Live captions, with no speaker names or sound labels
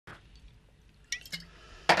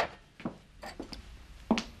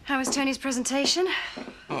How was Tony's presentation?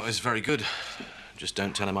 Oh, it was very good. Just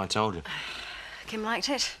don't tell him I told you. Kim liked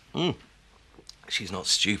it? She's not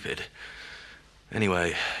stupid.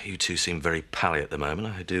 Anyway, you two seem very pally at the moment.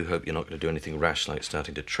 I do hope you're not going to do anything rash like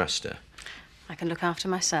starting to trust her. I can look after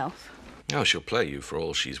myself. Oh, she'll play you for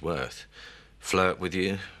all she's worth. Flirt with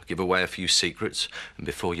you, give away a few secrets, and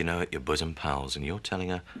before you know it, you're bosom pals, and you're telling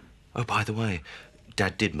her, oh, by the way,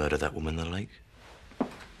 Dad did murder that woman in the lake.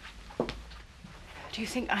 Do you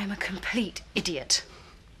think I'm a complete idiot?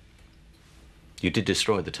 You did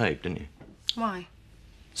destroy the tape, didn't you? Why?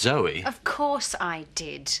 Zoe? Of course I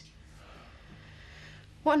did.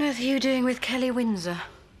 What on earth are you doing with Kelly Windsor?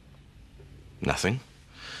 Nothing.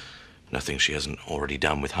 Nothing she hasn't already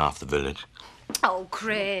done with half the village. Oh,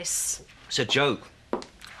 Chris. It's a joke.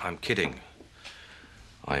 I'm kidding.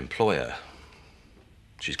 I employ her.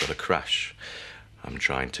 She's got a crush. I'm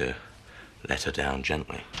trying to let her down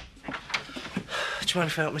gently. Do you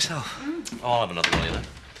mind if I help myself? Oh, I'll have another one, you know.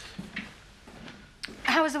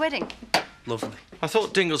 How was the wedding? Lovely. I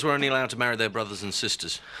thought Dingles were only allowed to marry their brothers and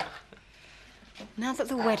sisters. Now that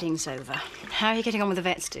the wedding's over, how are you getting on with the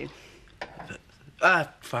vets, do?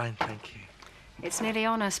 Fine, thank you. It's nearly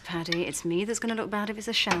on us, Paddy. It's me that's going to look bad if it's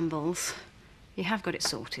a shambles. You have got it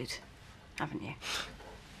sorted, haven't you?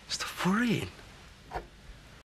 Stop worrying.